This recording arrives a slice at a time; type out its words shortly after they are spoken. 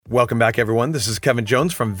Welcome back, everyone. This is Kevin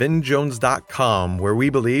Jones from vinjones.com, where we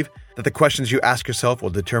believe that the questions you ask yourself will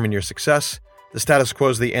determine your success, the status quo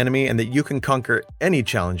is the enemy, and that you can conquer any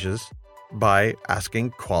challenges by asking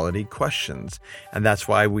quality questions. And that's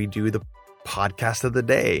why we do the podcast of the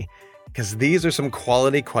day, because these are some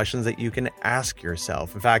quality questions that you can ask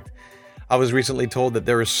yourself. In fact, I was recently told that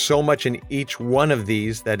there is so much in each one of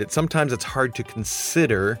these that sometimes it's hard to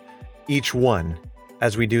consider each one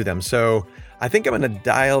as we do them. So I think I'm going to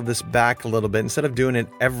dial this back a little bit. Instead of doing it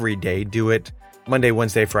every day, do it Monday,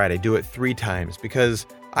 Wednesday, Friday. Do it 3 times because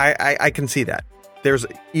I can see that. There's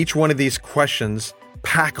each one of these questions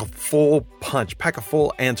pack a full punch, pack a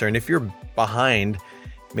full answer. And if you're behind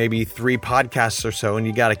maybe 3 podcasts or so and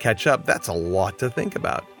you got to catch up, that's a lot to think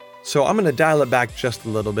about. So I'm going to dial it back just a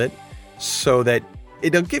little bit so that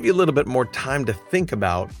it'll give you a little bit more time to think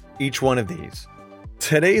about each one of these.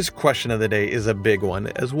 Today's question of the day is a big one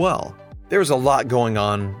as well. There's a lot going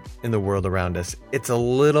on in the world around us. It's a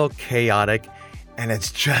little chaotic, and it's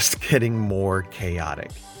just getting more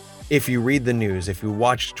chaotic. If you read the news, if you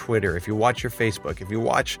watch Twitter, if you watch your Facebook, if you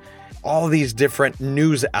watch all these different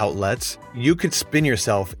news outlets, you could spin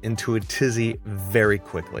yourself into a tizzy very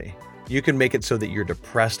quickly. You can make it so that you're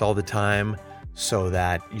depressed all the time, so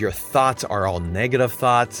that your thoughts are all negative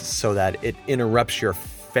thoughts, so that it interrupts your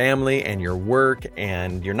family and your work,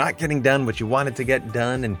 and you're not getting done what you wanted to get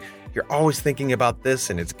done, and you're always thinking about this,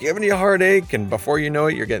 and it's giving you a heartache, and before you know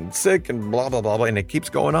it, you're getting sick, and blah, blah, blah, blah, and it keeps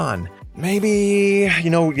going on. Maybe,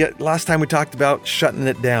 last time we talked about shutting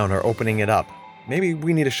it down or opening it up. Maybe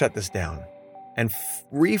we need to shut this down and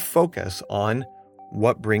refocus on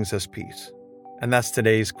what brings us peace. And that's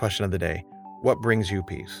today's question of the day. What brings you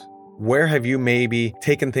peace? Where have you maybe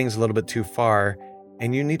taken things a little bit too far,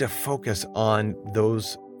 and you need to focus on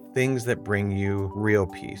those things that bring you real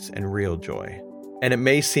peace and real joy? And it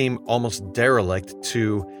may seem almost derelict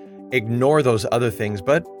to ignore those other things,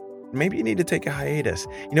 but maybe you need to take a hiatus.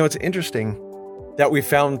 It's interesting that we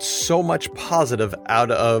found so much positive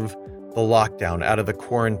out of the lockdown, out of the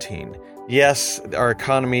quarantine. Yes, our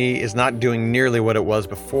economy is not doing nearly what it was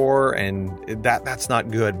before, and that's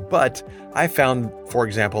not good. But I found, for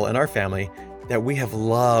example, in our family, that we have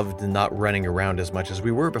loved not running around as much as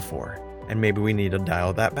we were before. And maybe we need to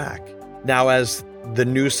dial that back. Now, as the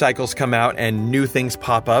news cycles come out and new things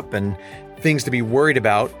pop up and things to be worried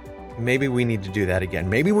about, maybe we need to do that again.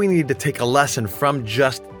 Maybe we need to take a lesson from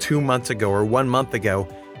just 2 months ago or 1 month ago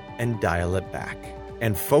and dial it back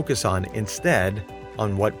and focus on instead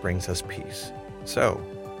on what brings us peace. So,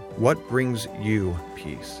 what brings you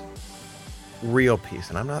peace? Real peace.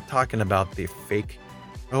 And I'm not talking about the fake,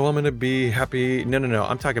 I'm going to be happy. No.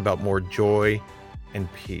 I'm talking about more joy and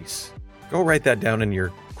peace. Go write that down in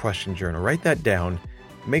your question journal. Write that down.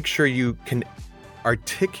 Make sure you can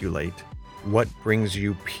articulate what brings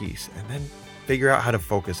you peace and then figure out how to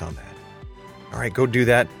focus on that. All right, go do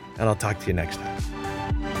that, and I'll talk to you next time.